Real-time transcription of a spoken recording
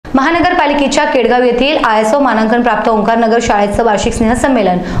महानगरपालिकेच्या केडगाव येथील ISO मानांकन प्राप्त ओंकारनगर शाळेचं वार्षिक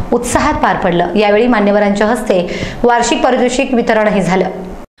स्नेहसंमेलन उत्साहात पार पडलं। यावेळी मान्यवरांच्या हस्ते वार्षिक पारितोषिक वितरणही झालं।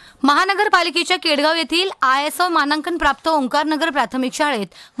 महानगरपालिकेच्या केडगाव येथील ISO मानांकन प्राप्त ओंकारनगर प्राथमिक शाळेत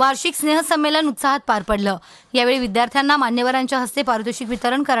वार्षिक स्नेहसंमेलन उत्साहात पार पडलं। यावेळी विद्यार्थ्यांना मान्यवरांच्या हस्ते पारितोषिक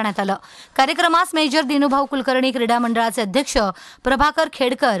वितरण करण्यात आलं। कार्यक्रमास मेजर दिनुभाऊ कुलकर्णी क्रीडा मंडळाचे अध्यक्ष प्रभाकर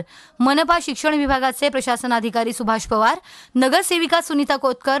खेडकर, मनपा शिक्षण विभागाचे प्रशासनाधिकारी सुभाष पवार, नगरसेविका सुनीता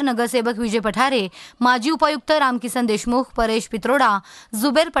कोतकर, नगरसेवक विजय पठारे, माजी उपायुक्त रामकिसन देशमुख, परेश पित्रोडा,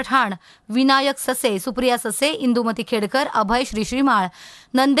 जुबेर पठाण, विनायक ससे, सुप्रिया ससे, इंदुमती खेडकर, अभय श्रीश्रीमाळ,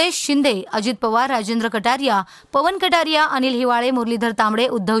 नंदेश शिंदे, अजित पवार, राजेंद्र कटारिया, पवन कटारिया, अनिल हिवाळे, मुरलीधर तांबडे,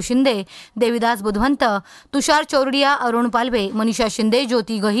 उद्धव शिंदे, देविदास बुधवंत, तुषार चौरडिया, अरुण पालवे, मनीषा शिंदे,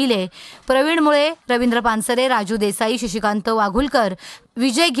 ज्योती गहिले, प्रवीण मुळे, रवींद्र पानसरे, राजू देसाई, शशिकांत वाघुलकर,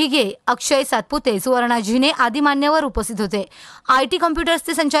 विजय घिगे, अक्षय सातपुते, सुवर्णा झिने आदी मान्यवर उपस्थित होते। IT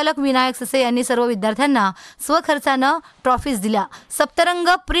कॉम्प्युटर्सचे संचालक विनायक ससे यांनी सर्व विद्यार्थ्यांना स्वखर्चाने ट्रॉफीज दिल्या। सप्तरंग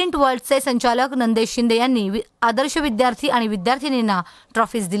प्रिंट वर्ल्डचे संचालक नंदेश शिंदे यांनी आदर्श विद्यार्थी आणि विद्यार्थिनींना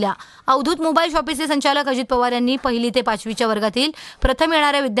ट्रॉफीज दिल्या। अवधूत मोबाईल शॉपीचे संचालक अजित पवार यांनी 1ली ते 5वीच्या वर्गातील प्रथम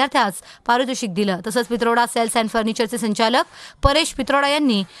येणाऱ्या विद्यार्थ्यास पारितोषिक दिलं। तसंच पित्रोडा सेल्स अँड फर्निचरचे संचालक परेश पित्रोडा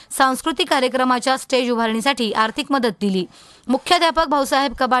यांनी सांस्कृतिक कार्यक्रमाच्या स्टेज उभारणीसाठी आर्थिक मदत दिली। मुख्याध्यापक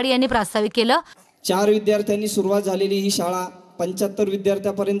भाऊसाहेब कबाडी यांनी प्रास्ताविक केलं। 4 विद्यार्थ्यांनी सुरुवात झालेली ही शाळा 75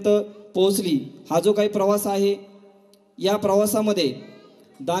 विद्यार्थ्यांपर्यंत पोहोचली। हा जो काही प्रवास आहे, या प्रवासामध्ये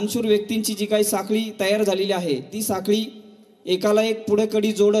दानशूर व्यक्तींची जी काही साखळी तयार झालेली आहे, ती साखळी एकाला एक पुढे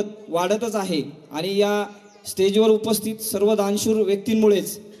कडी जोडत वाढतच आहे आणि या स्टेजवर उपस्थित सर्व दानशूर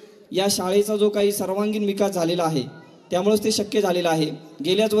व्यक्तींमुळेच या शाळेचा जो काही सर्वांगीण विकास झालेला आहे, त्यामुळेच ते शक्य झालेलं आहे।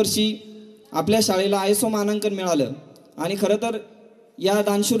 गेल्याच वर्षी आपल्या शाळेला ISO मानांकन मिळालं आणि खरं तर या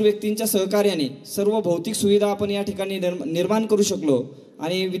दानशूर व्यक्तींच्या सहकार्याने सर्व भौतिक सुविधा आपण या ठिकाणी निर्माण करू शकलो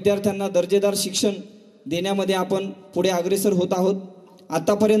आणि विद्यार्थ्यांना दर्जेदार शिक्षण देण्यामध्ये आपण पुढे अग्रेसर होत आहोत।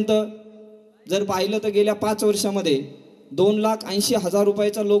 आतापर्यंत जर पाहिलं तर गेल्या 5 वर्षामध्ये 2,80,000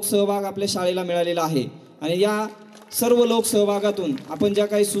 रुपयाचा लोकसहभाग आपल्या शाळेला मिळालेला आहे आणि या सर्व लोकसहभागातून आपण ज्या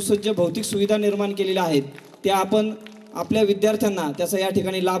काही सुसज्ज भौतिक सुविधा निर्माण केलेल्या आहेत, त्या आपण आपल्या विद्यार्थ्यांना त्याचा या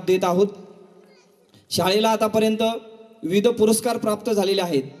ठिकाणी लाभ देत आहोत। शाळेला आतापर्यंत विविध पुरस्कार प्राप्त झालेले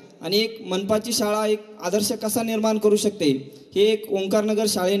आहेत आणि एक मनपाची शाळा एक आदर्श कसा निर्माण करू शकते, हे एक ओंकारनगर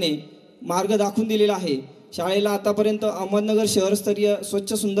शाळेने मार्ग दाखवून दिलेला आहे। शाळेला आतापर्यंत अहमदनगर शहरस्तरीय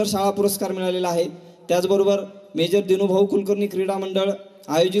स्वच्छ सुंदर शाळा पुरस्कार मिळालेला आहे। त्याचबरोबर मेजर दिनुभाऊ कुलकर्णी क्रीडा मंडळ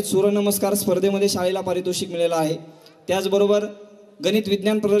आयोजित सूर्यनमस्कार स्पर्धेमध्ये शाळेला पारितोषिक मिळालेलं आहे। त्याचबरोबर गणित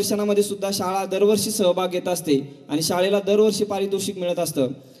विज्ञान प्रदर्शनामध्ये सुद्धा शाळा दरवर्षी सहभाग घेत असते आणि शाळेला दरवर्षी पारितोषिक मिळत असतं।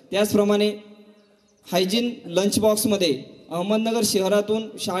 त्याचप्रमाणे हायजीन लंच बॉक्समध्ये अहमदनगर शहरातून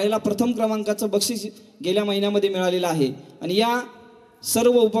शाळेला प्रथम क्रमांकाचं बक्षीस गेल्या महिन्यामध्ये मिळालेलं आहे आणि या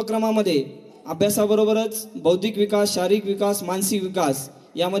सर्व उपक्रमामध्ये अभ्यासाबरोबरच बौद्धिक विकास, शारीरिक विकास, मानसिक विकास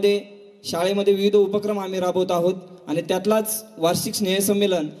यामध्ये शाळेमध्ये विविध उपक्रम आम्ही राबवत आहोत आणि त्यातलाच वार्षिक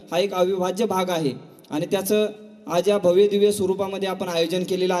स्नेहसंमेलन हा एक अविभाज्य भाग आहे आणि त्याचं आज या भव्य दिव्य स्वरूपामध्ये आपण आयोजन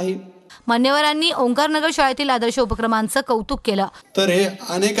केलेलं आहे। मान्यवरांनी ओंकारनगर शाळेतील आदर्श उपक्रमांचं कौतुक केलं। तर हे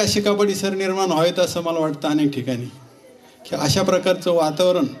अनेक अशी कबड्डी सर निर्माण व्हावेत असं मला वाटतं अनेक ठिकाणी, की अशा प्रकारचं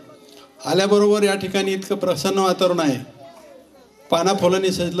वातावरण आल्याबरोबर या ठिकाणी इतकं प्रसन्न वातावरण आहे। पाना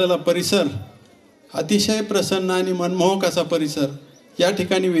फुलांनी सजलेला परिसर, अतिशय प्रसन्न आणि मनमोहक असा परिसर, या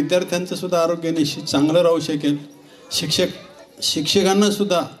ठिकाणी विद्यार्थ्यांचं सुद्धा आरोग्य निश्चित चांगलं राहू शकेल। शिक्षकांना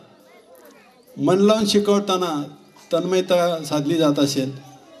सुद्धा मन लावून शिकवताना तन्मयता साधली जात असेल।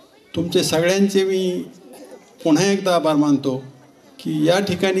 तुमचे सगळ्यांचे मी पुन्हा एकदा आभार मानतो की या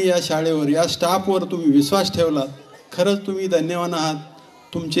ठिकाणी या शाळेवर, या स्टाफवर तुम्ही विश्वास ठेवलात। खरंच तुम्ही धन्यवाद आहात।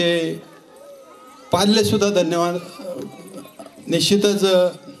 तुमचे पाल्यसुद्धा धन्यवाद।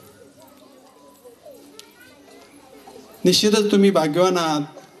 निश्चितच तुम्ही भाग्यवान आहात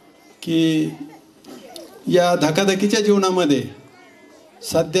की या धकाधकीच्या जीवनामध्ये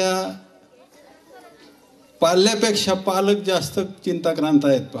सध्या पाल्यापेक्षा पालक जास्त चिंताक्रांत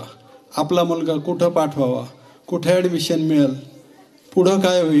आहेत। पहा, आपला मुलगा कुठं पाठवावा, कुठे ॲडमिशन मिळेल, पुढं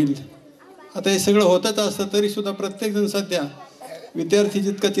काय होईल। आता हे सगळं होतच असतं तरीसुद्धा प्रत्येकजण सध्या विद्यार्थी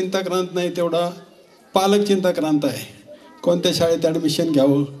जितका चिंताक्रांत नाही तेवढा पालक चिंताक्रांत आहे। कोणत्या शाळेत ॲडमिशन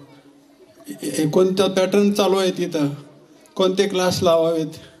घ्यावं, कोणता पॅटर्न चालू आहे तिथं, कोणते क्लास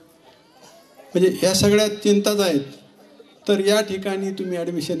लावावेत, म्हणजे ह्या सगळ्या चिंताच आहेत। तर या ठिकाणी तुम्ही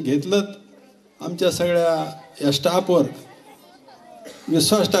ॲडमिशन घेतलं, आमच्या सगळ्या या स्टाफवर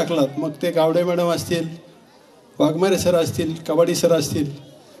विश्वास टाकलात, मग ते गावडे मॅडम असतील, वाघमारे सर असतील, कबाडी सर असतील,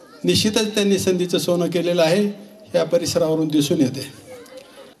 निश्चितच त्यांनी संधीचं सोनं केलेलं आहे, या परिसरावरून दिसून येते।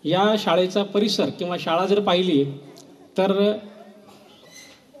 या शाळेचा परिसर किंवा शाळा जर पाहिली तर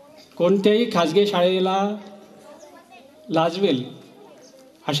कोणत्याही खाजगी शाळेला लाजवेल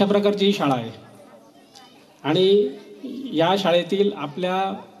अशा प्रकारची ही शाळा आहे आणि या शाळेतील आपल्या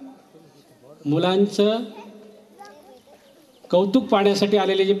मुलांचं कौतुक पाहण्यासाठी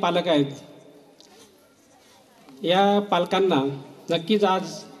आलेले जे पालक आहेत, या पालकांना नक्कीच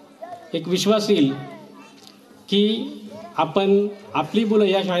आज एक विश्वास येईल की आपण आपली मुलं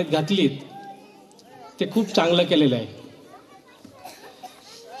या शाळेत घातलीत ते खूप चांगलं केलेलं आहे.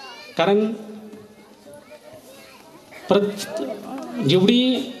 कारण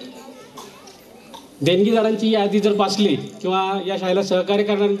जेवढी देणगीदारांची यादी जर वाचली किंवा या शाळेला सहकार्य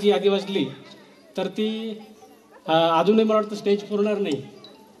करणाऱ्यांची यादी वाचली तर ती अजूनही मला वाटतं स्टेज पुरणार नाही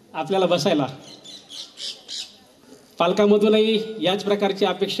आपल्याला बसायला. पालकांमधूनही याच प्रकारची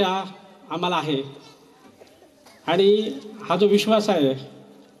अपेक्षा आम्हाला आहे आणि हा जो विश्वास आहे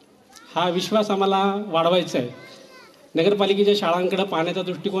हा विश्वास आम्हाला वाढवायचा आहे. नगरपालिकेच्या शाळांकडे पाहण्याचा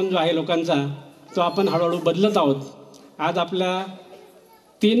दृष्टिकोन जो आहे लोकांचा तो आपण हळूहळू बदलत आहोत. आज आपल्या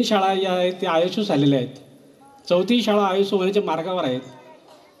 3 शाळा या आहेत त्या आयुष्य झालेल्या आहेत. 4थी शाळा आयुष्य होण्याच्या मार्गावर आहेत.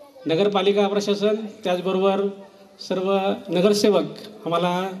 नगरपालिका प्रशासन त्याचबरोबर सर्व नगरसेवक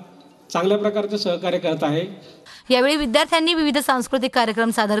आम्हाला चांगल्या प्रकारचं सहकार्य करत आहे. यावेळी विद्यार्थ्यांनी विविध सांस्कृतिक कार्यक्रम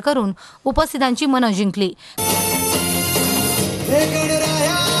सादर करून उपस्थितांची मनं जिंकली.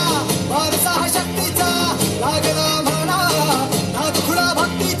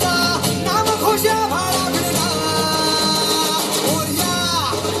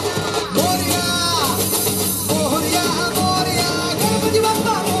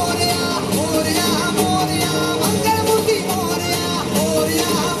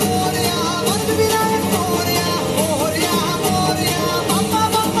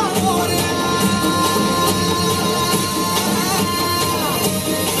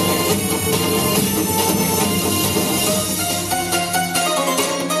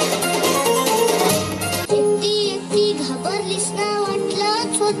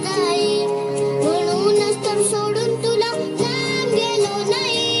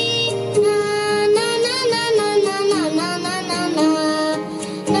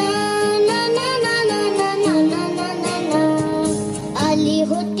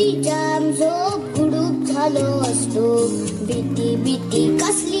 भीती भीती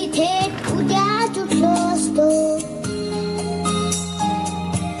कसली थेट उद्या तुटलो असतो.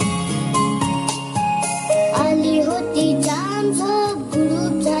 आली होती जाम झोप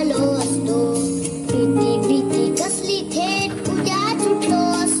गुडूप झालो असतो. भीती भीती कसली थेट उद्या तुटलो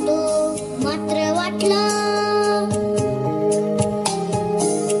असतो. मात्र वाटलं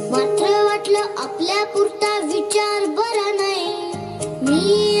आपल्या पुरता विचार बरा नाही.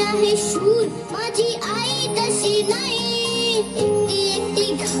 मी आहे शूर माझी आई तशी नाही. एकटी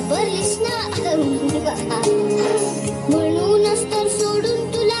घाबरलीस ना म्हणूनच तर सोडून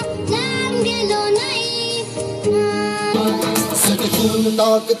तुला लांब गेलो नाही. सटकून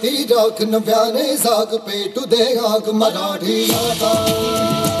टाकती राख नव्याने जाग पेटू दे आग मराठी आता.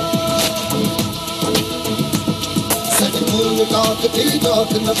 सटकून टाकती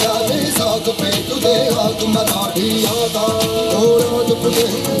राख नव्याने जाग पेटू दे आग मराठी आता. डोळ्यात फुले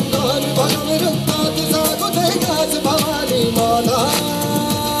अंगार भरून रक्तात जागू दे गाज भवानी माता.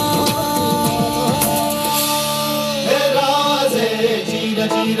 हे राजे जीर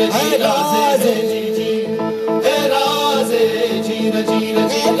जीर जी राजे जी. हे राजे जीर जीर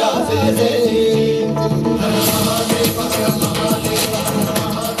जी राजे जी.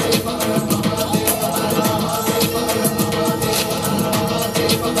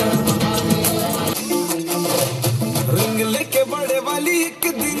 रंग लेके बड़े वाली एक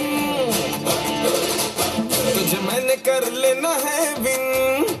दिन तुझे मैंने कर लेना है विन.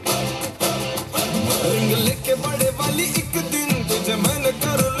 रंग लेके बड़े वाली एक दिन तुझे मैंने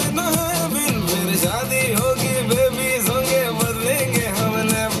कर लेना है विन. फिर शादी होगी बेबी होंगे बदलेंगे हम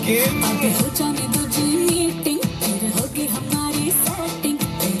नैपकिन. हो जाने दो जी मीटिंग फिर होगी हमारी सेटिंग.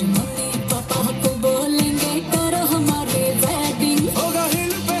 फिर मम्मी पापा को बोलेंगे करो हमारे वेडिंग. होगा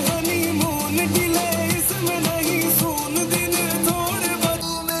हिल पे हनीमून डिले इसमें नहीं सून दिन थोड़े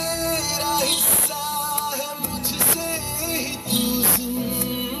बड़ू. मेरा हिस्सा है मुझसे ही तू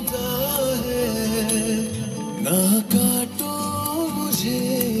जिंदा है. ना काटो मुझे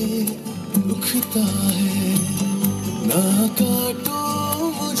दुखता है. ना काटो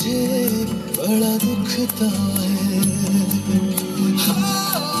मुझे बड़ा दुखता है.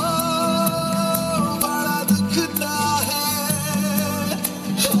 बड़ा दुखता है.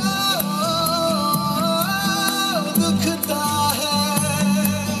 दुखता है.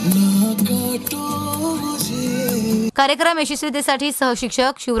 ना काटो मुझे. कार्यक्रम यशस्वीतेसाठी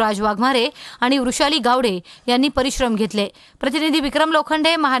सहशिक्षक शिवराज वाघमारे आणि वृषाली गावडे यांनी परिश्रम घेतले। प्रतिनिधी विक्रम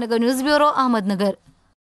लोखंडे, महानगर न्यूज ब्युरो, अहमदनगर।